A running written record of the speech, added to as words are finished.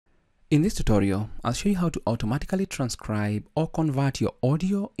In this tutorial, I'll show you how to automatically transcribe or convert your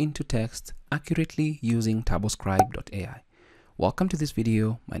audio into text accurately using TurboScribe.ai. Welcome to this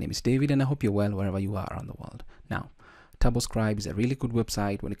video. My name is David and I hope you're well wherever you are around the world. Now, TurboScribe is a really good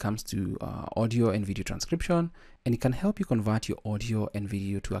website when it comes to audio and video transcription, and it can help you convert your audio and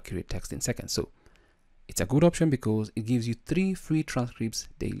video to accurate text in seconds. So it's a good option because it gives you 3 free transcripts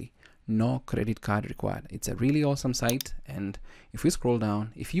daily. No credit card required. It's a really awesome site, and if we scroll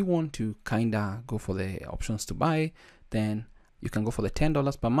down, if you want to kinda go for the options to buy, then you can go for the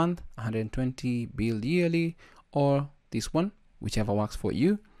 $10 per month, 120 billed yearly, or this one, whichever works for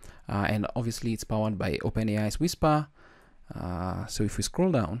you. And obviously it's powered by OpenAI's Whisper. So if we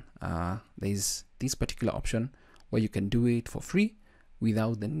scroll down, there's this particular option where you can do it for free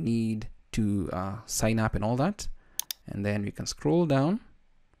without the need to sign up and all that. And then we can scroll down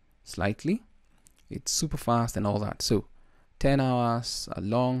slightly. It's super fast and all that. So 10 hours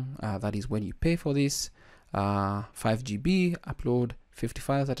long, that is when you pay for this. 5 GB, upload 50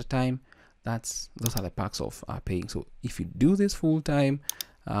 files at a time. Those are the perks of paying. So if you do this full time,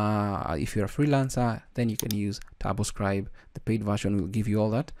 if you're a freelancer, then you can use TurboScribe. The paid version will give you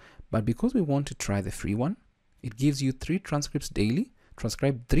all that, but because we want to try the free one, it gives you 3 transcripts daily.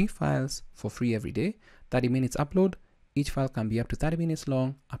 Transcribe 3 files for free every day. 30 minutes upload. Each file can be up to 30 minutes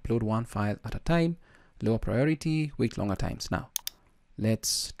long. Upload 1 file at a time. Lower priority, wait longer times. Now,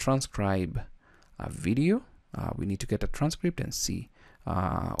 let's transcribe a video. We need to get a transcript and see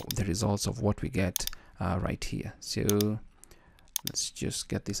the results of what we get right here. So let's just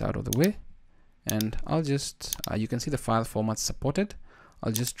get this out of the way. And I'll just, you can see the file format supported.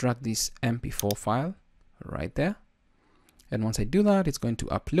 I'll just drag this MP4 file right there. And once I do that, it's going to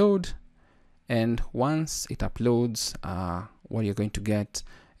upload. And once it uploads, what you're going to get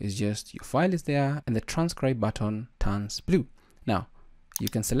is just your file is there and the transcribe button turns blue. Now, you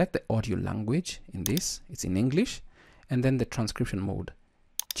can select the audio language in this. It's in English. And then the transcription mode.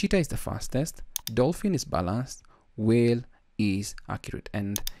 Cheetah is the fastest. Dolphin is balanced. Whale is accurate.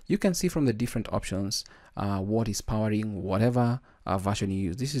 And you can see from the different options what is powering whatever version you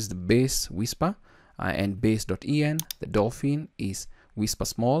use. This is the base Whisper and base.en. The Dolphin is Whisper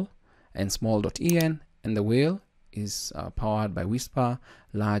Small and small.en, and the Whale is powered by Whisper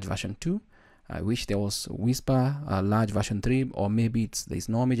large version 2. I wish there was Whisper large version 3, or maybe there's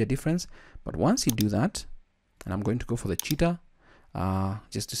no major difference. But once you do that, and I'm going to go for the Cheetah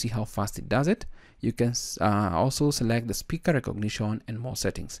just to see how fast it does it, you can also select the speaker recognition and more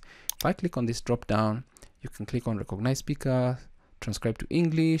settings. If I click on this drop down, you can click on recognize speaker, transcribe to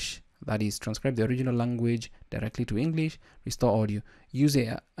English, that is transcribe the original language directly to English, restore audio, use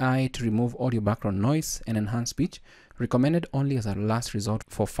AI to remove audio background noise and enhance speech, recommended only as a last resort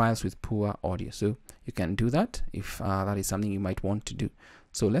for files with poor audio. So you can do that if that is something you might want to do.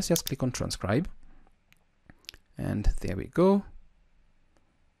 So let's just click on transcribe, and there we go.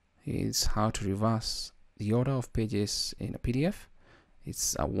 Is how to reverse the order of pages in a PDF.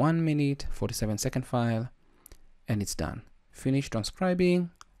 It's a 1 minute 47-second file, and it's done. Finish transcribing.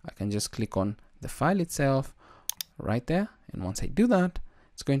 I can just click on the file itself right there, and once I do that,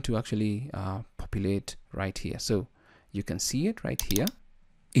 it's going to actually populate right here. So you can see it right here.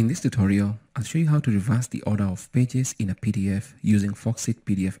 In this tutorial, I'll show you how to reverse the order of pages in a PDF using Foxit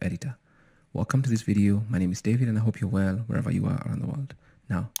PDF editor. Welcome to this video. My name is David and I hope you're well wherever you are around the world.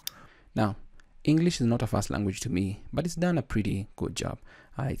 Now, English is not a first language to me, but it's done a pretty good job.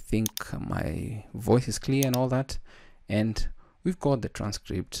 I think my voice is clear and all that, and we've got the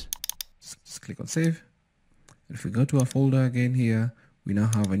transcript. Just click on save. And if we go to our folder again here, we now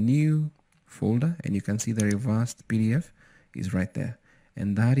have a new folder, and you can see the reversed PDF is right there.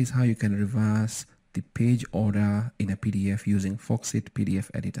 And that is how you can reverse the page order in a PDF using Foxit PDF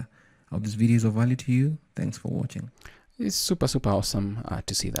editor. I hope this video is of value to you. Thanks for watching. It's super awesome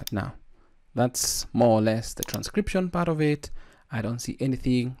to see that. Now, that's more or less the transcription part of it. I don't see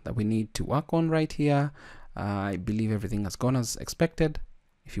anything that we need to work on right here. I believe everything has gone as expected.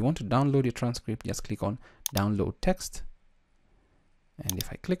 If you want to download your transcript, just click on download text. And if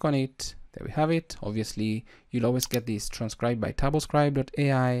I click on it, there we have it. Obviously, you'll always get this transcribed by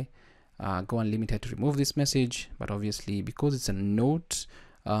TurboScribe.ai. Go unlimited to remove this message. But obviously, because it's a note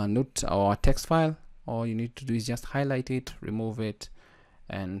or a text file, all you need to do is just highlight it, remove it,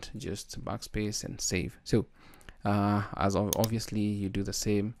 and just backspace and save. So obviously you do the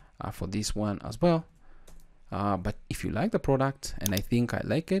same for this one as well. But if you like the product, and I think I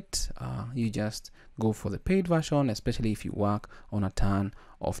like it, you just go for the paid version, especially if you work on a ton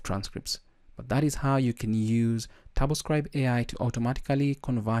of transcripts. But that is how you can use TurboScribe AI to automatically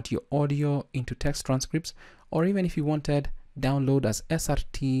convert your audio into text transcripts, or even if you wanted, download as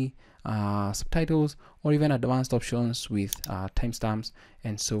SRT subtitles, or even advanced options with timestamps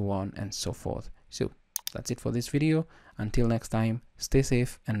and so on and so forth. So that's it for this video. Until next time, stay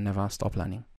safe and never stop learning.